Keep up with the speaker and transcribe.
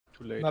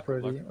too late. Not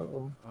Good really. luck.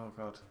 Uh-oh. Oh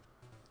god.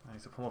 I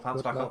need to pull my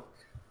pants Good back luck. up.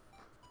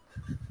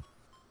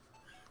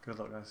 Good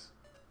luck, guys.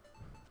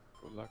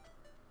 Good luck.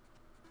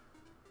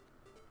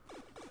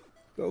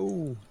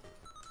 Go!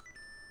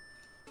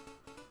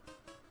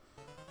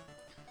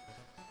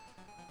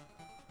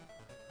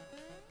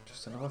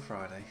 Just another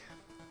Friday.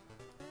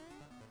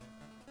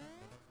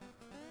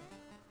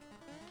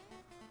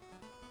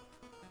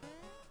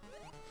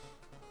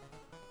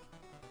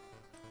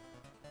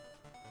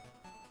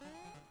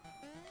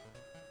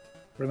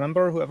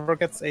 Remember, whoever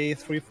gets a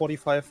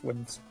 345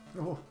 wins.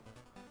 Oh.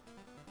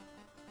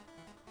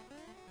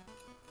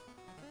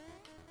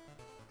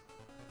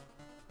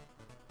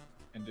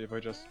 And if I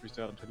just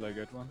restart until I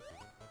get one?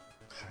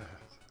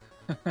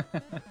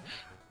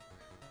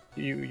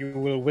 You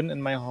will win in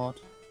my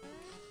heart.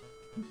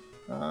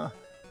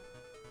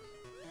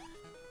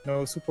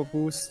 No super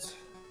boost.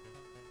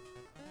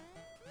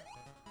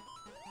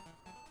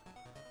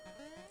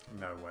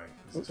 No way.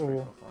 This is Uh-oh. free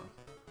for fun.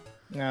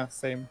 Yeah,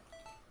 same.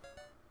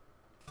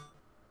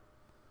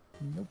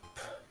 Nope.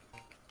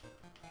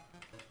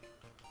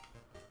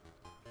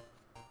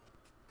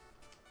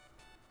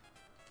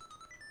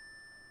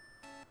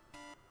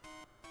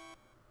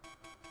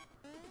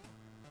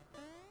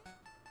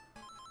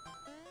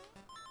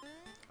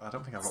 I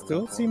don't think I've got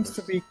Still one seems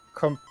to be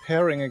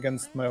comparing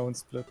against my own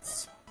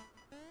splits.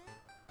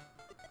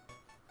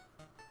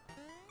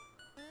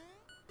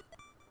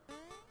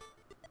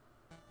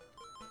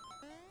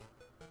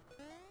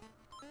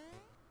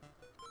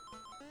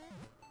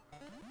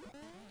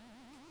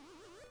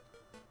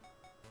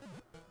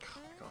 Oh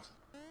my god.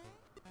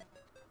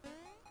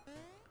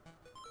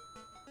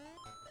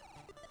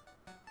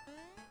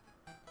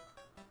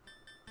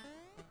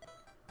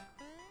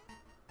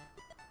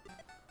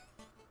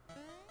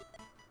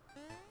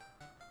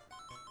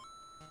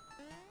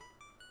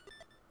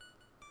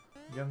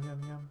 Yum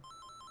yum yum.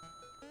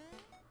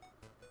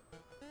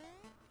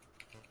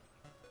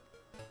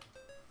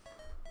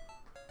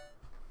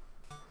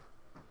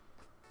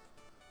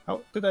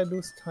 How did I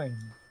lose time?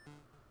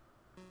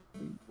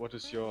 What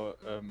is your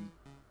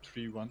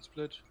 3-1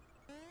 split?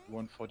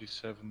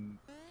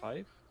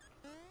 147.5?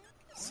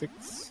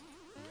 6.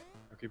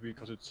 Okay,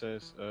 because it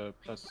says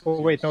plus.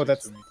 Oh wait, no, 0.6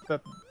 that's to me.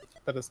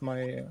 that is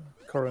my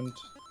current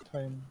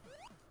time.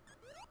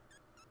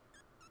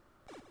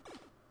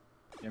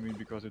 Yeah, I mean,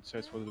 because it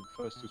says for the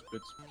first two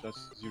splits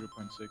plus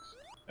 0.6.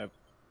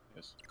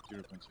 Yes,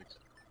 0.6.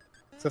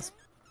 That's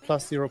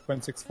plus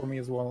 0.6 for me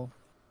as well.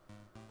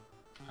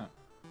 Huh.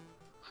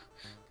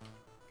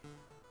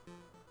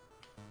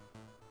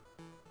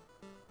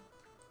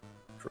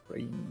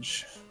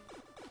 Range.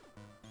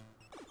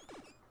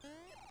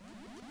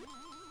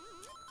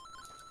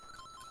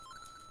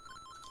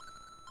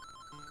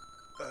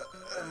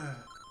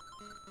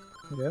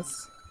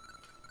 Yes.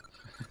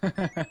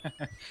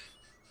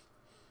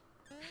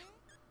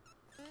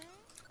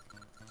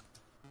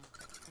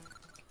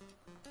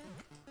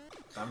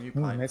 Damn you,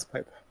 pipe. Nice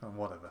pipe. Oh,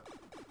 whatever.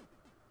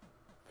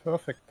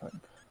 Perfect pipe.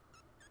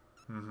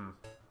 Mm-hmm.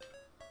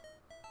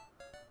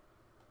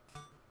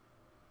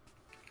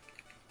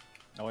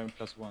 Now I'm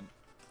plus 1.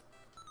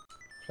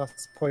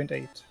 Plus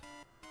 0.8.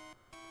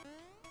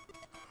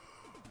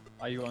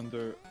 Are you on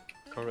the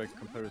correct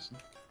comparison?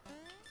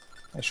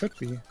 I should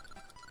be.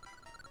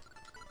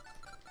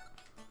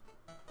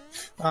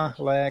 Ah,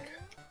 lag.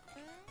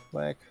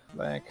 Lag,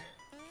 lag.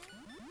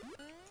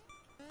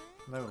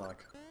 No lag.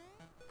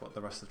 But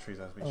the rest of the trees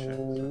has been A shit.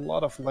 So.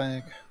 lot of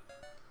lag.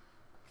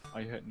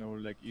 I had no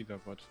lag either,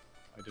 but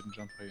I didn't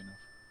jump high enough.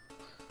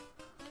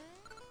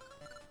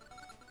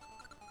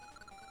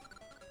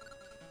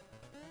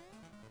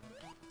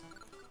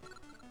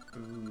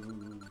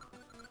 Ooh.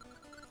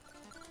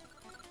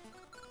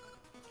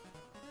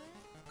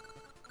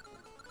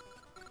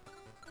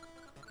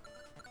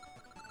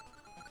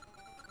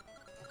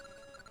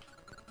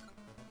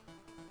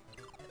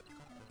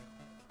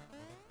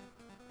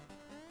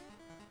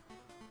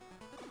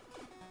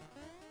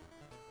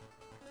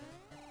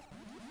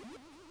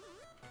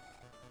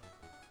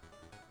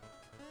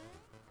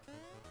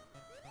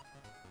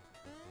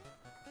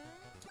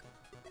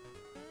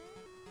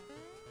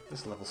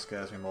 This level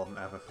scares me more than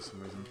ever for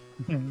some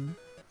reason.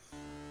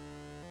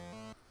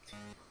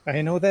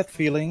 I know that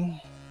feeling.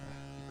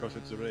 Because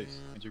it's a race,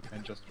 and you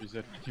can't just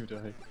reset when you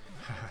die.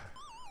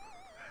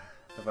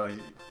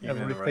 Even in a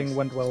Everything race.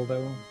 went well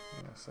though.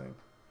 Yeah, same.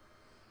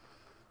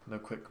 No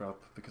quick grab,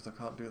 because I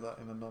can't do that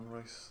in a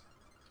non-race.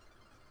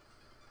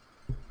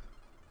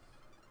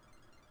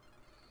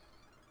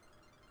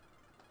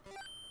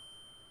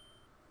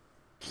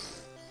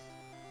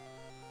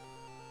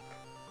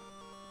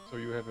 So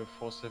you have a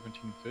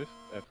 417 fifth,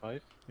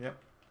 5? Yep.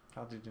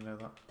 How did you know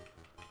that?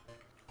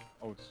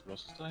 Oh, it's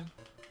Ross's time?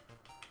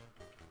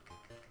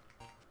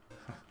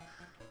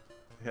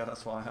 Yeah,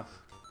 that's what I have.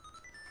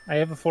 I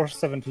have a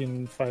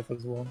 417.5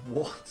 as well.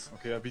 What?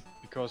 Okay,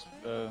 because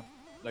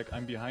like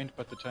I'm behind,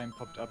 but the time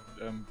popped up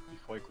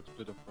before I could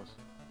split, of course.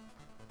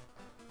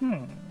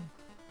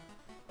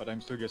 But I'm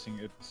still guessing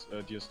it's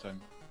Deer's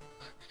time.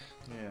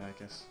 Yeah, I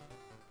guess.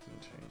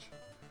 Didn't change.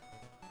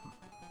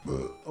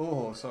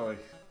 Oh, sorry.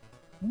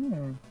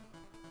 Hmm.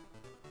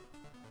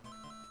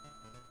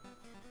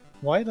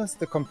 Why does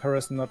the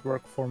comparison not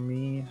work for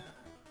me?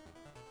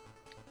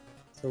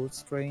 So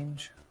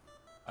strange.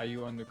 Are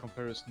you on the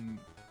comparison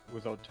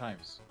without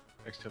times,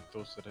 except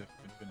those that have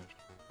been finished?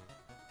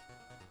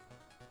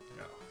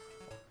 Yeah.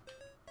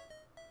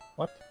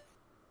 What?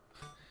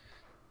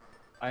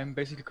 I'm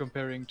basically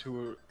comparing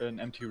to an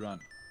empty run.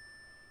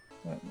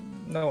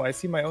 No, I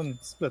see my own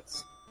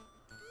splits.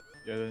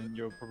 Yeah, then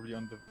you're probably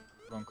on the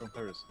wrong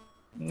comparison.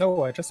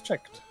 No, I just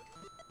checked.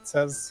 It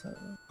says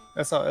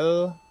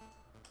SRL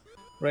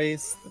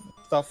Race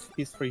stuff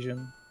East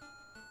region.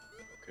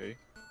 Okay.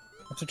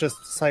 I have to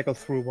just cycle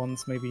through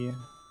once, maybe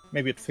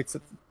it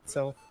fixes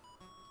itself.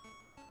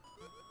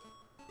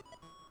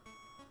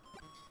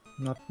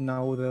 Not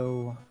now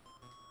though.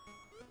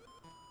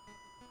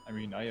 I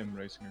mean, I am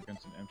racing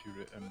against an empty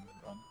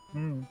run.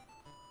 Hmm.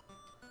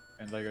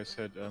 And like I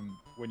said,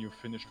 when you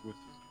finished with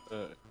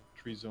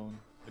tree zone,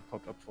 it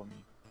popped up for me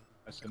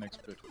as the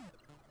next bit.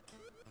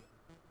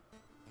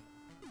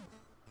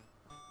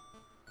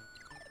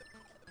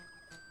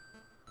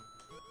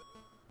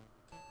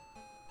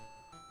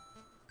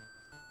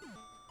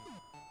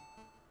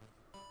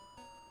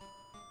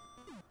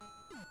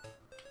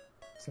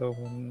 So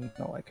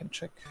now I can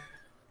check.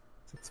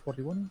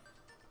 641.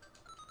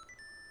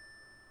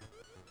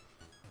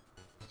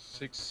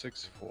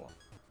 664.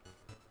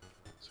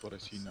 That's what I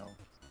see now.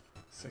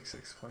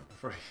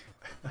 66.3.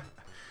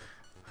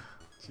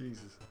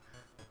 Jesus.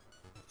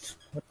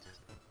 What?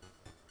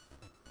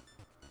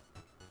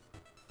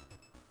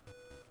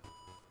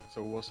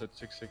 So was that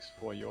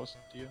 664 yours,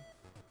 dear?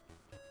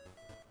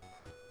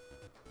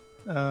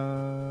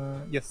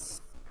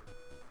 Yes.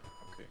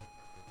 Okay.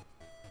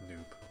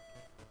 Noob.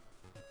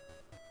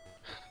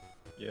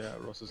 Yeah,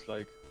 Ross is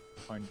like,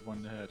 find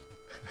one ahead.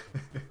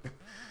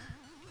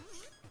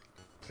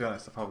 To be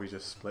honest, I probably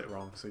just split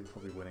wrong, so you're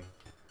probably winning.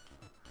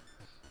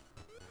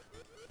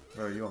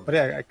 Where are you on? But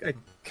yeah, I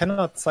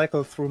cannot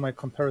cycle through my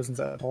comparisons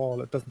at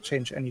all. It doesn't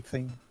change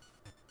anything.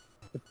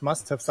 It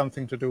must have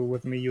something to do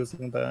with me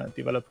using the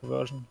developer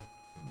version.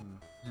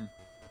 Hmm.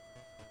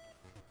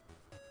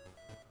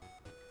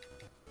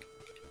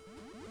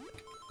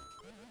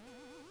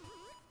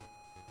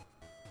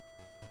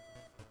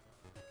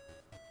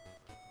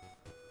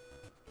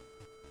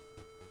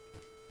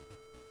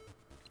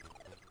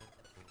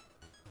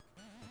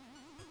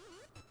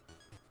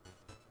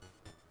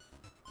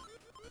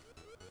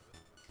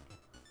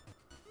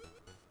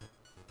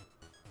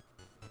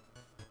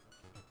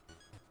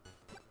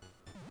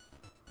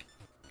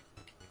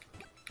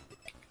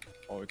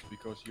 Oh, it's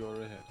because you're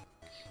ahead.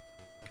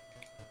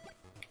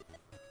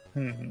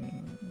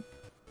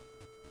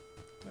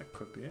 That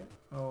could be it.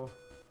 Oh.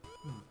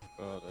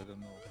 But I don't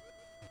know.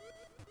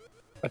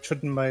 But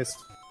shouldn't my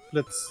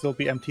splits still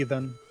be empty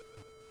then?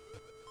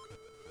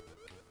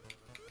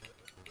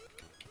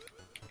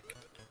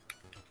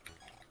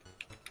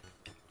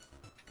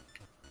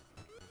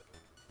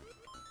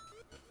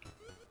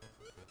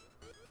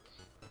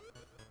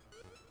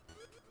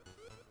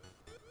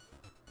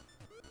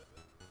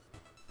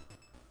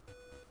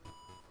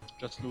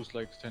 Just lose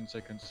like 10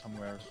 seconds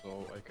somewhere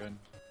so I can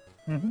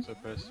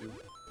surpass you.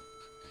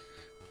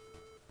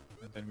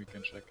 And then we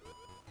can check.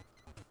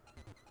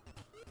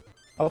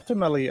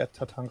 Optimally at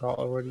Tatanka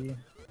already.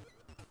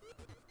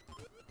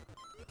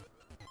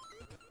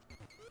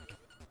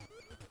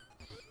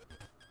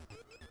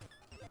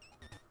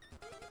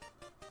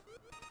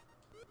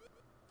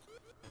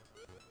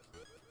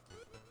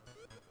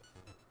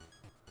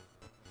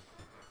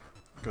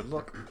 Good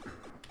luck.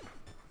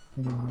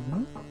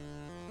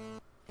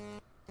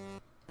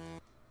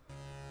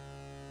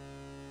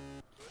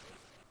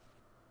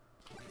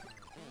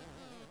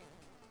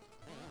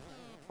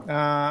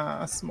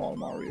 Small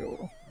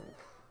Mario.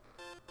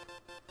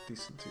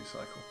 Decent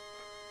 2-cycle.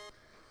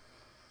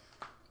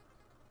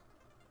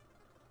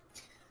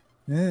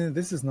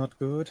 This is not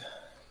good.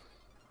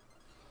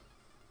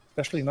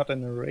 Especially not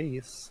in a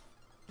race.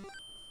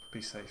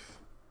 Be safe.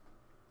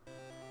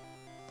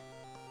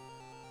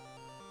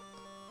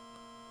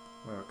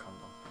 Wear a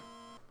condom.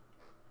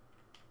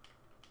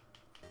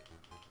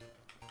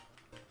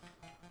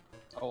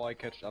 Oh, I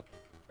catch up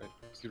at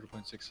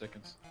 0.6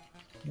 seconds.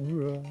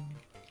 Hoorah.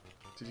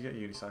 Did you get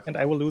unicycle? And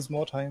I will lose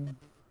more time.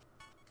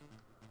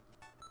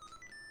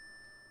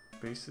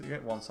 Beast, did you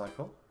get 1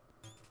 cycle?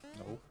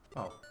 No.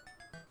 Oh.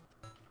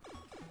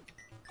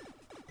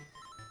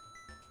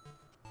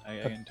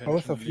 But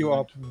both of you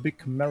are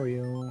big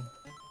Mario.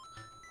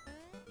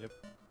 Yep.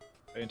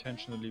 I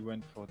intentionally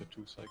went for the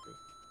 2 cycle.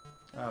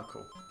 Oh,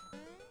 cool.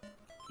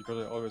 Because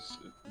I always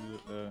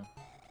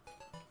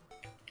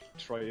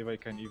try if I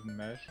can even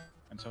mash,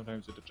 and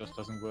sometimes it just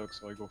doesn't work,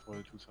 so I go for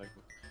the 2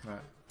 cycle.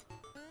 Right.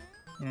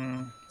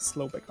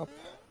 Slow back up.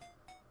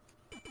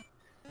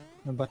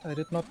 But I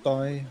did not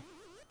die.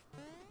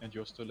 And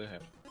you're still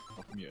ahead.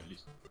 Of me, at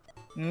least.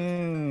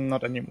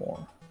 Not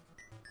anymore.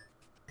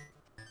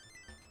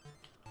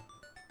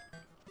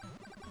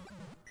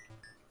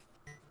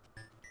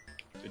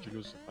 Did you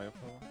lose the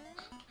firepower?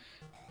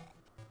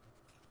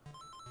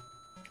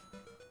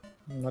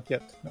 Not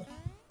yet, no.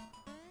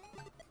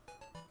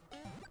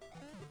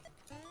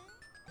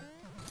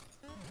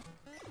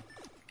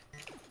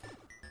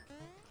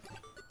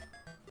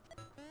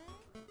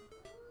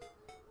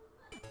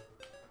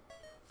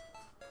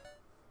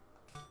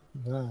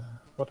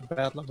 What a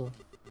bad level.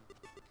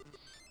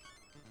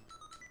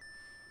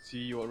 See,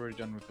 you're already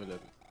done with the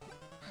level.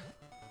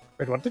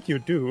 Wait, what did you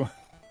do?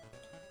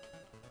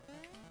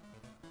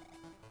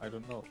 I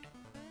don't know.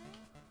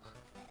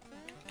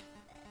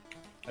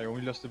 I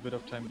only lost a bit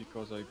of time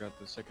because I got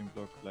the second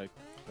block like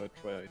third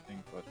try, I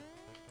think, but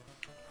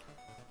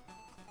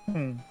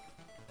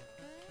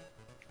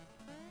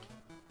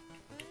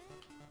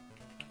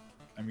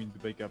I mean the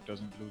backup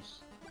doesn't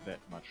lose that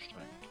much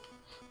time.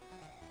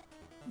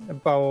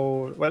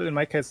 About, well, in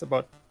my case,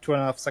 about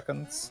 2.5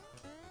 seconds.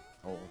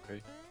 Oh,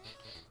 okay.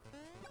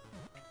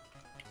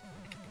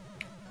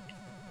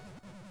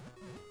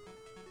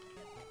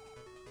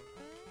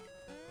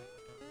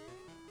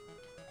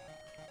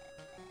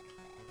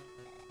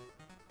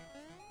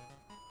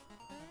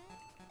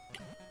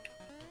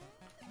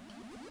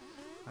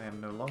 I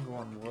am no longer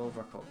on world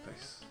record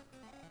pace.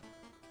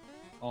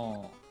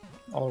 Oh,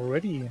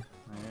 Already? Yeah.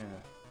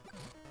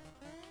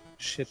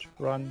 Shit,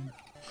 run.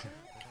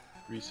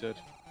 reset.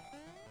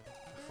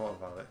 I thought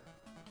about it.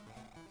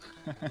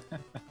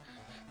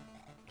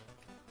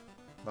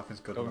 Nothing's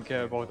good Don't enough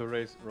care for me about the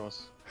race,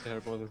 Ross. Care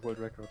about the world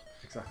record.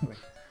 Exactly.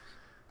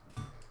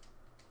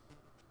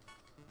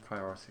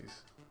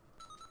 Priorities.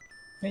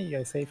 Hey,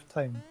 I saved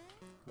time.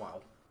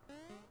 Wow.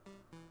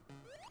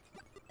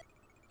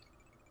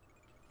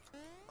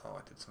 Oh,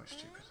 I did something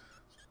stupid.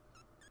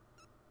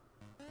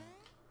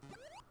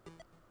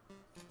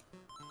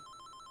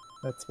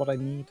 That's what I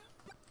need.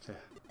 Yeah.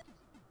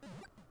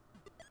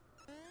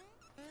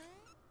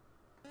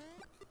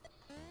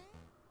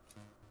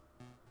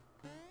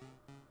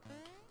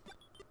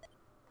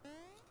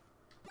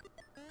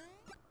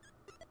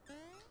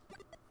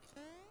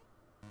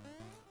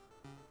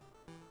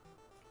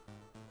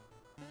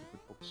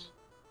 Stupid books.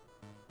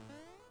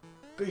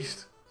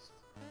 Beast!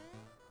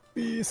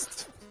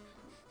 Beast!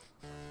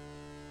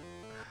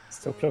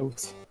 So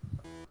close.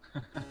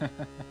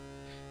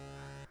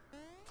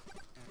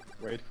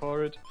 Wait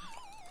for it.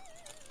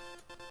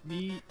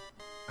 Me.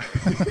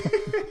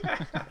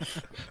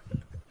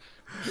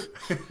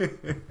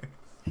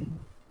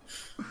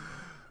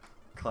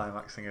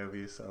 Climaxing over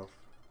yourself.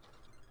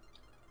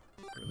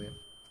 Brilliant.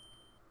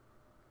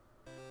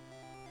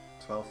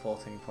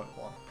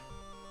 12:14.1.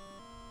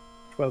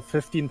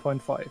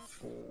 12:15.5.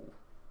 Oh.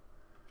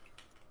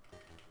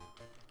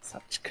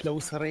 Such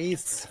close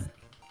race.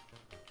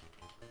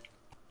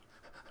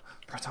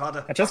 Press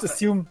harder. I just faster.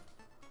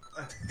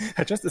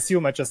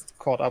 assume. I just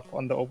caught up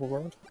on the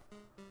overworld.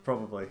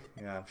 Probably.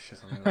 Yeah, I'm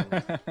shit on the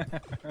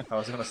overworld. I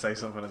was gonna say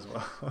something as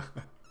well.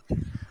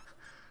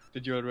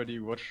 Did you already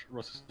watch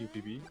Ross's new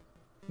PB?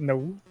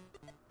 No.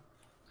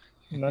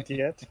 Not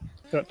yet.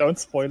 Don't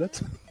spoil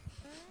it.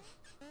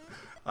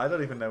 I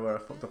don't even know where I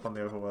fucked up on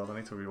the overworld. I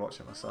need to rewatch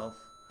it myself.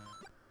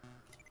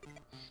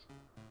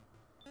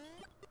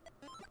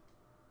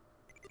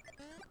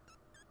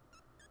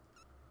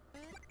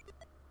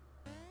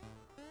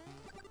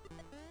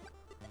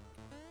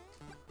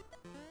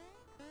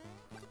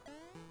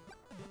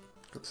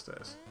 Good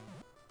stairs.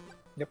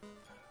 Yep.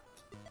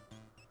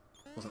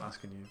 Wasn't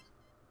asking you.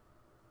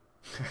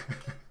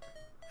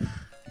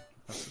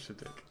 That's such a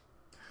dick.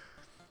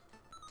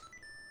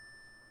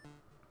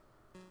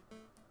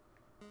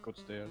 Good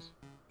stairs.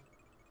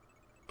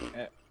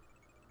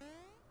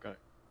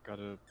 Got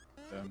a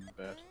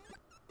bed.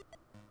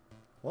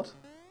 What?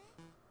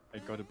 I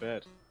got a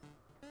bed.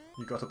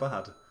 You got a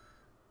bad?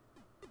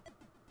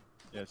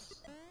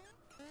 Yes.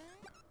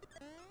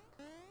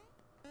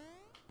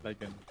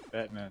 Like in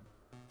Batman.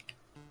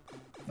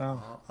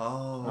 Oh.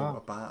 Oh,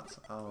 a bat.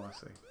 Oh, I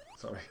see.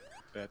 Sorry.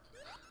 Bed.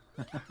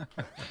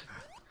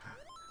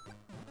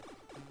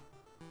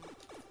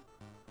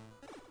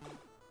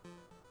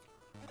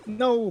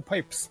 No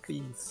pipes,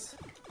 please.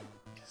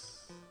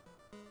 Yes.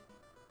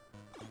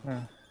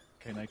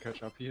 Can I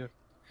catch up here?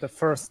 The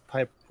first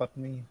pipe got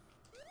me.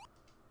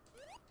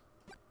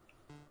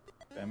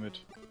 Damn it.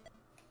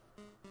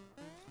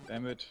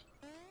 Damn it.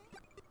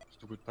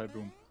 Stupid pipe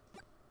room.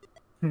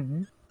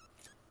 Mm-hmm.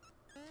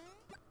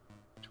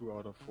 2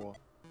 out of 4.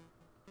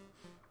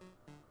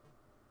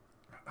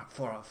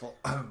 4 out of 4.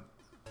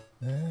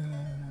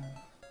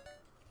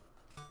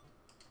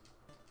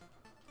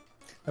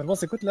 That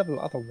was a good level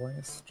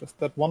otherwise, just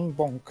that one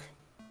bonk.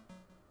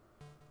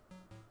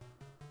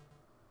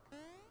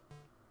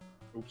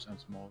 Oops, I'm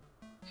small.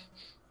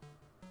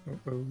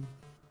 Uh-oh.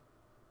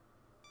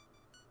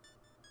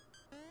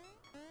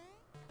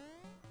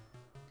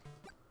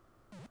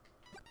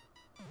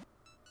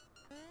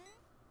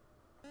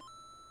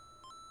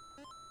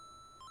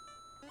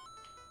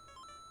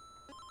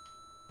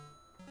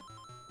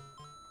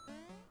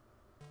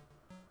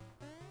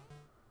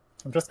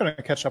 I'm just gonna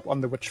catch up on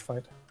the witch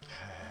fight.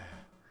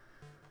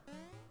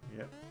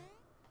 Yep.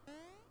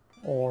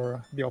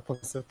 Or the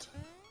opposite.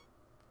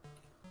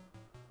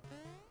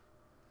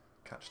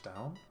 Catch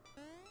down.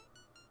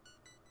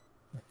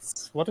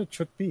 That's what it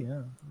should be,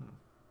 yeah.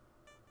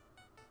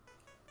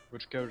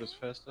 Which carrot is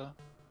faster?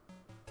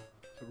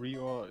 3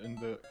 or in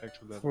the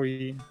actual level?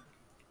 3.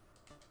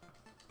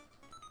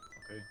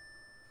 Okay.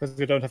 Because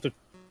you don't have to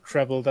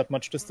travel that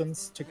much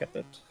distance to get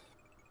it.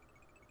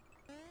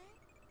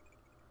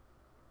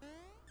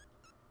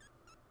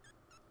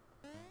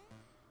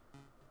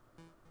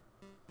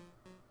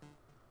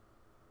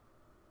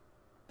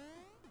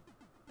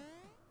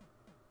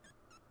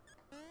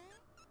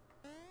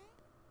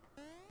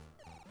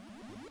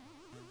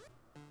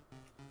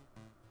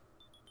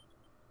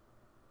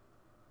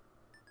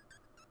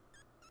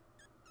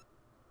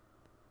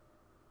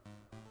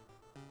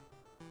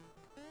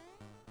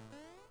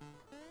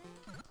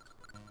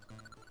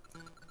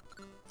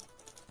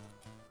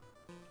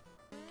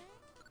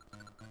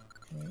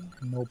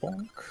 No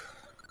bonk.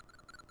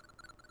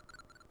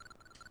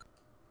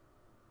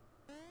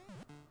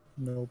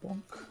 No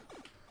bonk.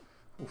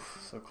 Oof,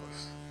 so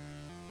close.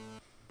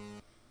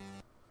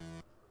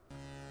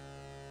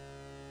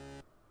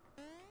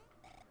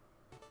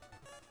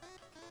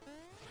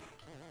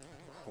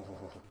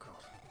 Oh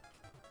god.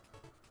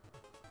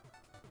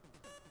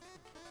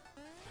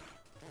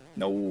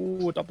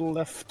 No, double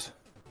left.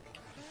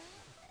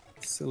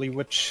 Silly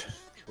witch.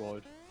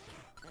 Droid.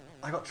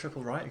 I got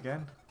triple right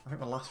again. I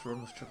think my last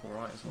run was triple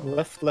right as well.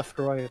 Left, left,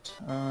 right.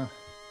 I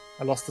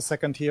lost a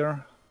second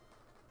here.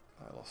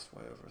 I lost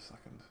way over a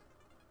second.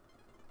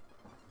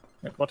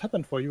 Wait, what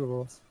happened for you,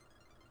 Rose?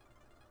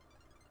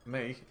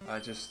 Me, I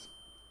just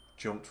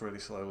jumped really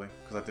slowly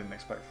because I didn't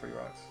expect 3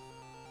 rights.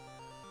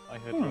 I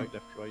had right,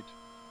 left, right.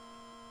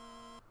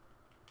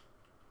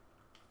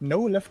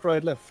 No left,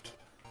 right, left.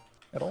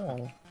 At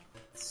all.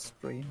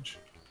 Strange.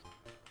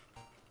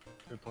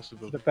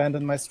 Impossible. Should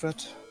abandon my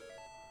strat.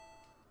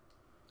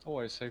 Oh,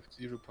 I saved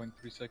 0.3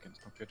 seconds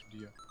compared to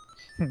Dia.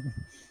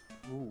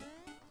 Ooh.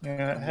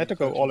 Yeah, I I'm had to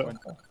go all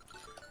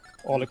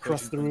 13.6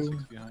 across the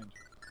room. behind.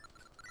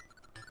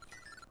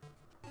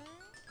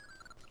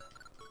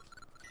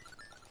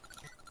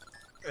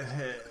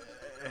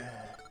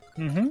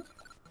 Mm-hmm.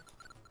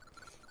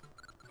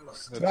 That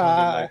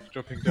sounded like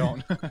dropping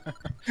down.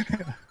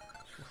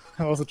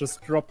 I also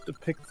just dropped a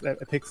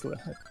pixel,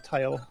 a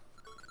tile.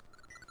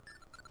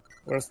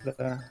 Where's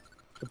the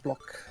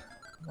block?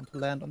 I want to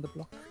land on the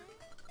block.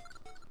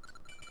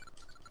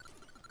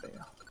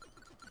 There.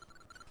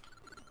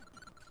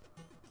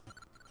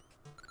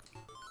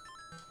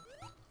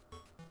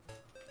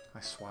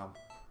 I swam.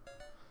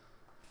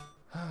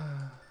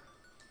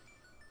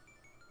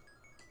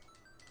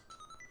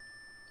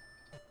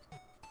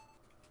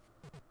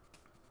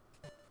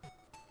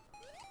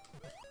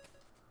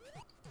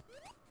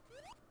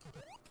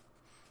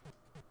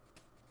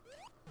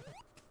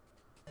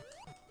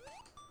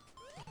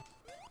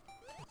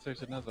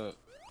 There's another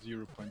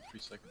 0.3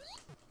 seconds.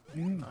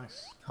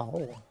 Nice.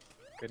 How?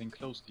 Getting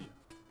close, Dia.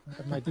 What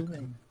am I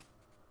doing?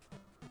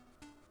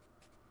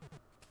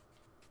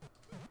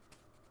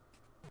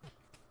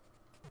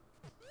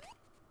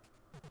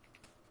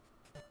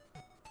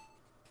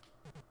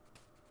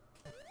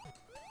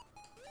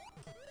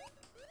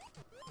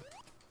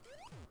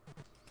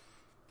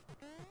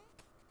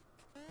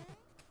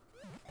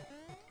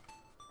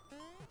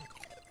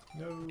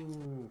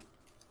 No.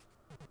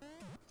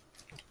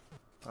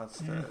 Bad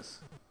stairs.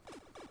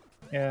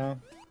 Yeah.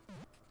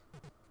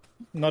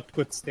 Not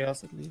good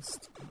stairs, at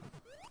least.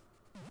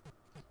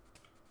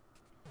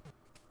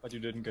 But you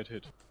didn't get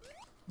hit.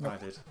 Nope. I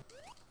did.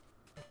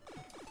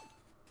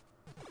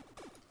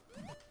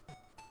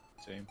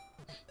 Same.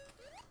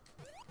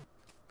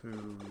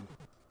 Boo.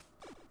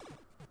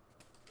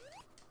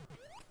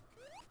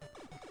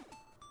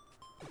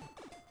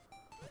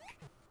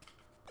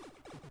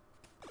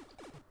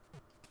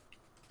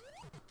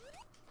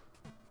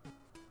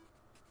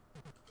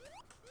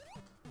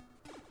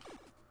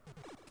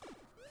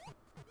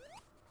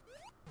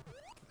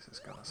 This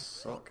is gonna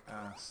suck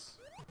ass.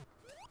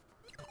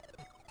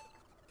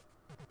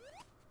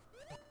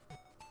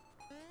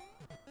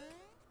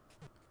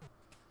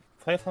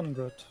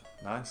 $500.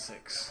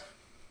 9-6.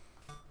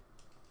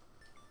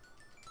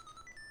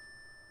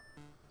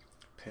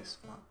 Piss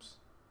flaps.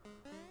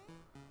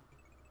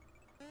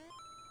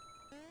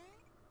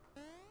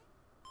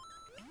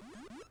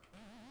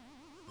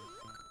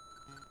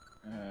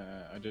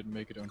 I didn't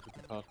make it onto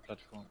the path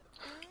platform.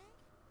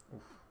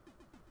 Oof.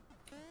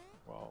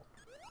 Wow.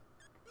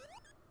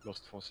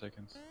 Lost 4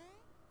 seconds.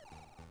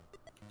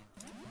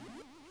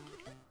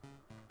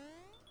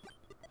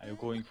 Are you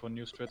going for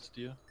new strats,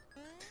 Dia?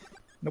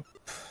 Nope.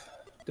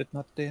 Did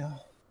not dare.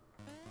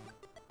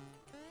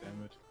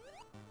 Damn it.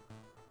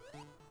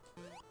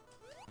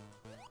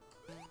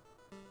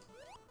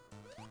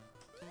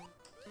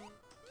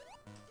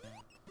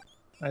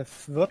 I have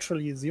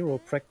virtually zero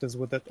practice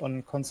with it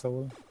on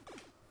console.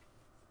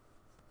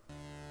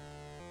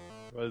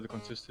 Well, the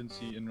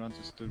consistency in runs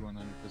is still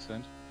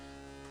 100%.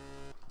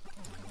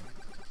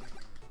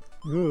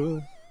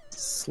 Ugh.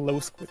 Slow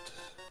squid.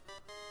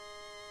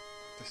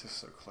 This is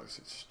so close,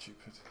 it's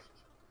stupid.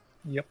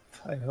 Yep,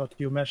 I heard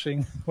you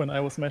mashing when I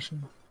was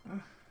mashing.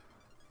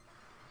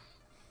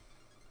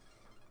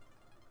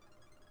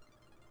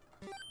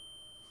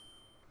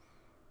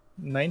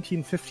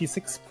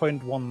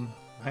 1956.1.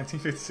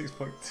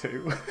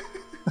 1956.2.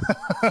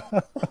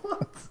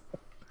 What?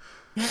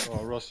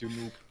 Oh, Ross, you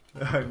noob.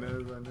 I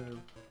know.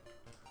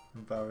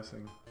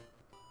 Embarrassing.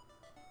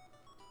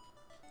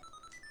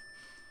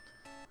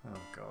 Oh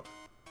god.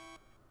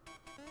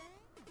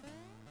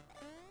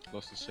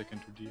 Lost a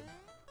second to deal.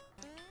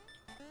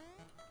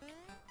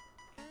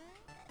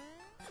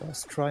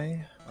 First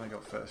try. I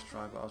got first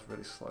try, but I was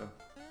really slow.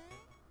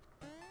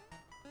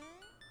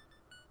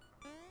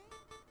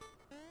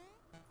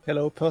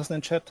 Hello, person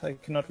in chat. I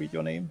cannot read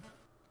your name.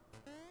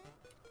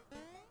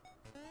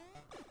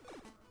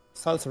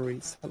 SRL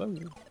Race. Hello.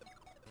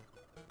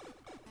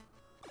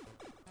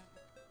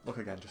 Look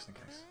again, just in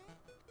case.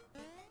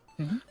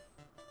 Mm-hmm.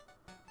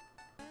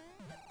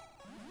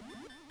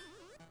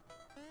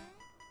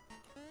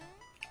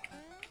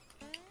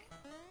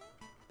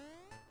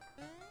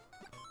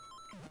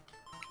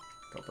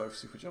 Got both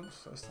super jumps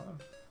first time.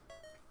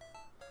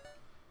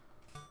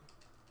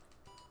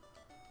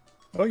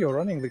 Oh, you're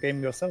running the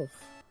game yourself.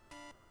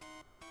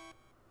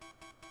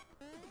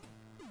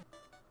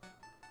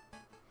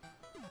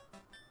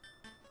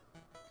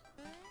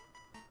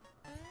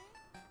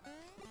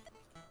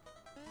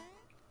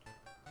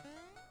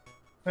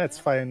 That's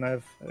fine. I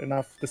have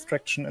enough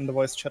distraction in the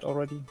voice chat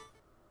already.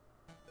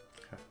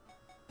 Okay.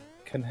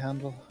 Can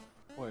handle.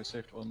 Oh, I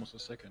saved almost a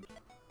second.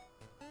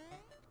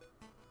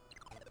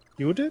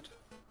 You did?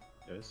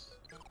 Yes.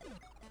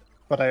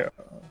 But I...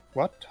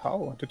 what?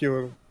 How? Did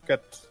you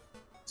get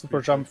super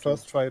Free jump try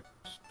first try?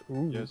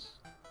 Ooh, Yes.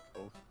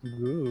 Both.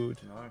 good.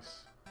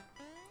 Nice.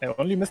 I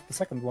only missed the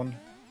second one.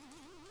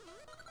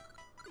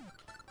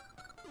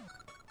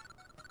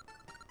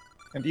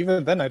 And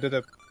even then I did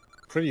a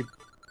pretty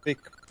big,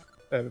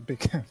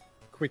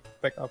 quick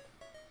back up.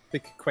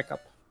 Big quack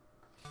up.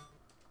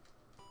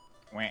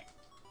 Wah.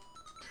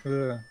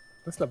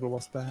 This level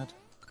was bad.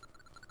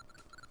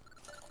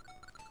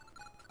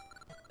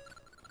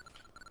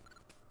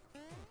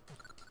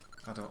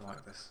 I don't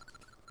like this.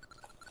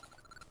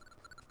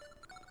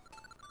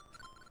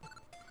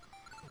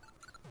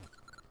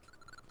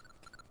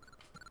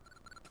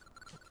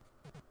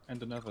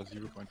 And another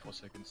 0.4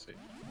 seconds save.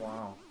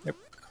 Wow. Yep.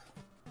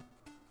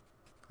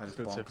 I just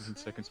Still bonked. 17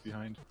 seconds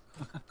behind.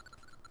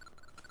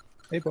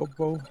 Hey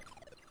Bobo,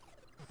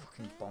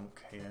 Fucking bonk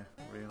here,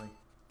 really.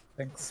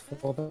 thanks for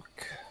the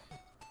look.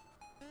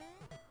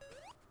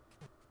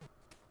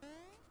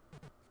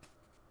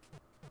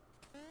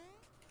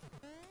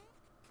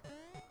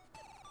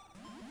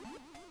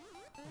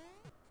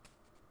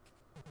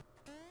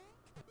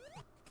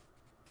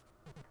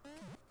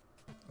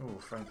 Ooh,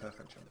 frame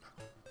perfect jump.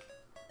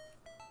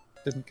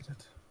 Didn't get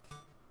it.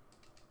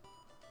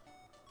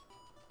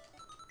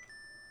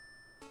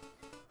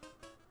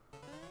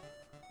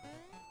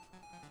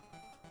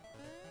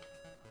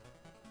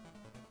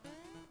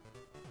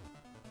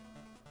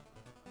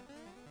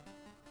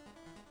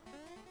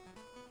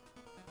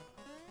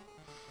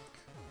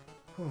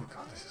 Oh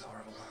god, this is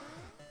horrible.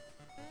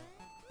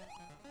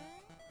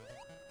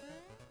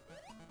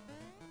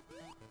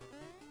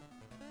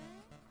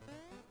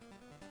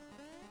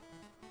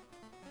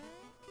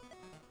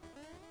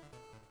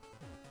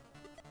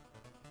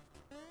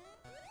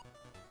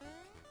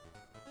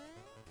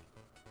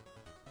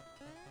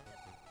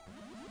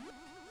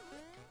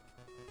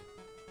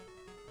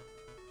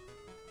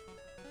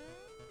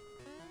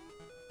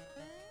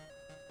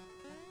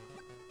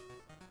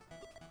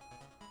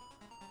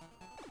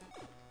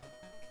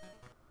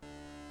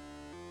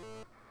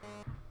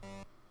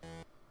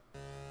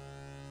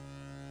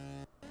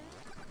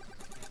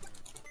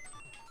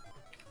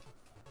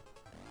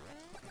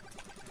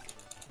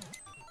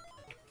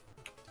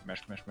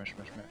 Mash, mash, mash,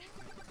 mash, mash.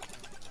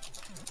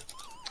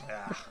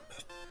 Yeah.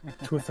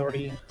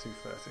 230.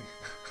 230.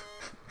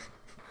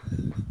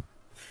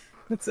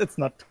 It's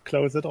not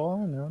close at all.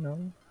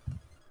 No.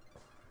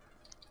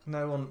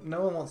 No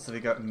one wants to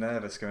be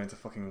nervous going to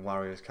fucking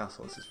Warrior's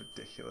Castle. This is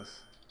ridiculous.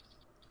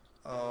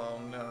 Oh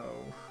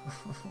no.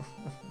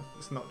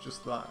 It's not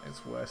just that,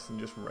 it's worse than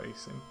just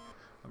racing.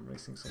 I'm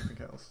racing something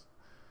else.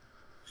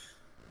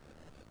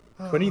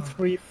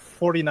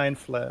 23:49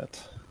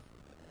 flat.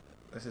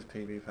 This is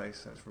PB pace,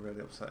 so it's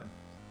really upsetting.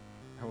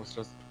 I was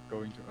just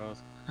going to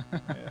ask.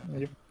 Yeah.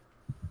 Yep.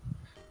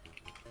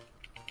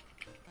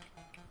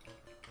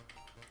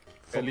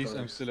 At least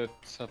I'm still at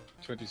sub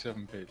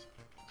 27 pace.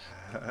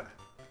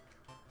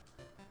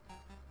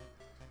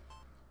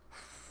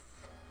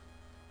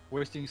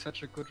 Wasting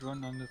such a good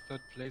run on the third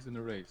place in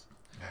the race.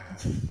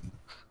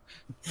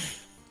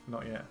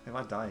 Not yet. If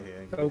I die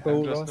here, Go,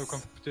 go, There's no Ross.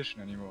 competition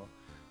anymore.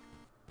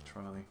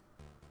 try.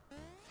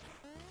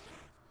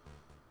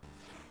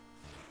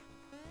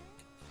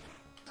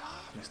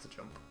 Missed the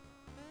jump.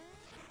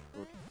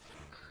 Good.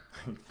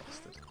 You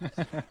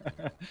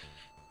bastard.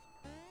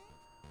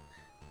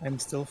 I'm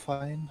still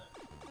fine.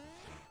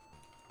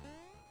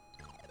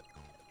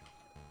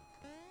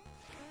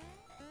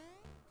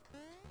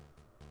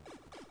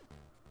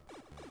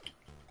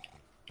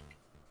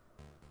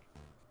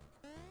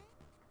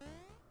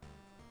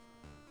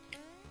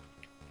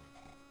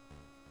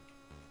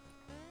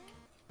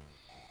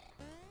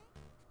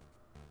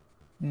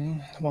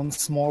 One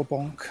small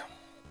bonk.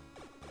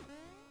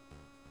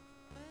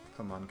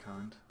 For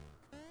mankind.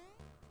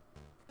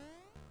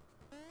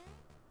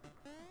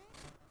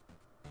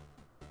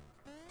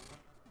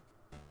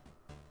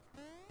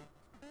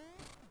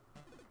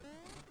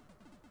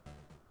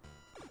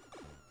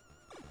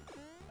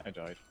 I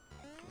died.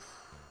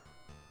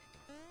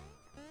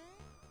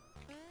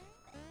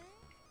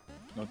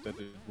 Not that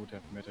it would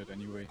have mattered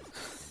anyway.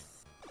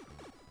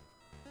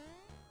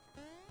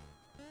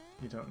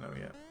 You don't know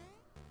yet.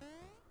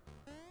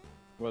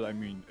 Well, I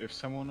mean, if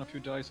someone of you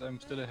dies, I'm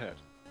still ahead.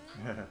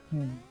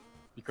 Yeah.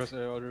 Because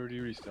I already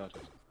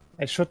restarted.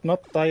 I should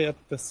not die at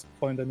this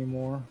point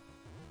anymore.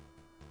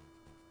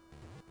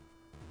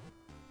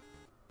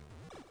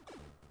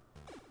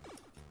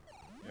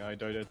 Yeah, I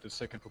died at the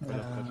second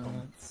propeller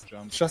platform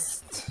jump.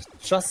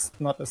 Just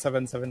not a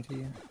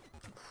 770.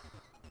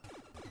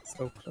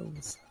 So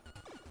close.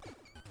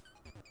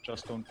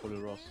 Just don't pull a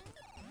Ross.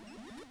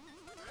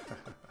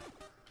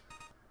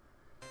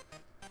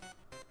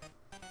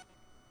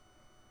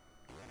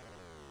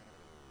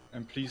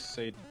 And please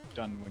say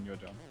done when you're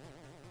done.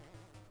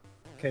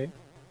 Okay.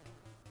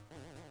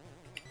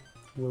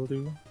 Will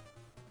do.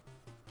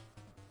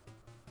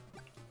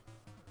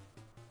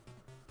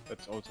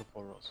 That's also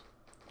for Ross.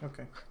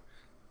 Okay.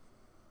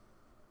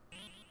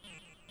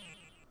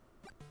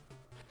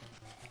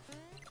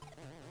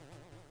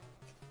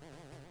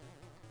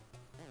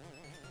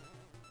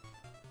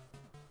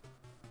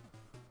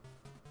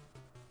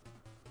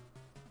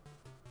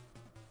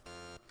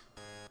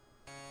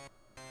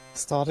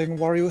 Starting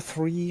Wario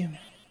 3.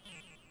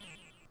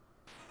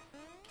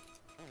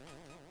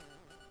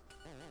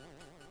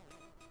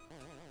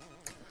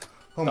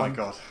 Oh my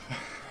god.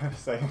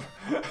 Same.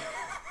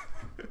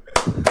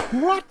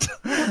 What?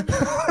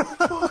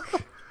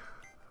 Fuck.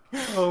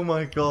 Oh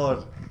my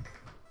god.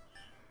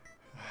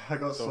 I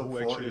got So sub who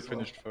 40 actually as well.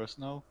 finished first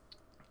now?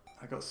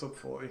 I got sub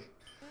 40.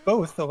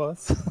 Both of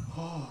us.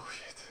 Oh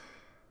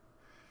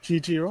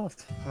shit. GG Ross.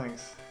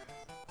 Thanks.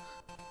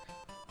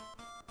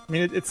 I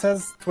mean, it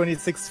says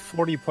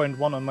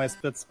 2640.1 on my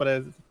splits, but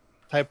I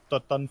typed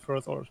 .done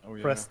first or Oh,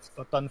 yeah. pressed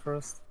 .done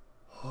first.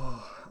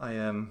 Oh,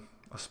 I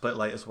split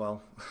late as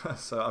well.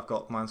 So I've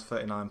got mine's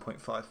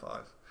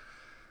 39.55.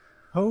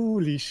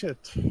 Holy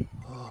shit.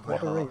 Oh my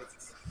What a heart.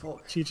 race.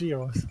 Fuck. GG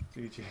Ross.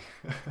 GG.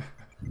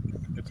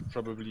 It's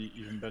probably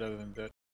even better than that.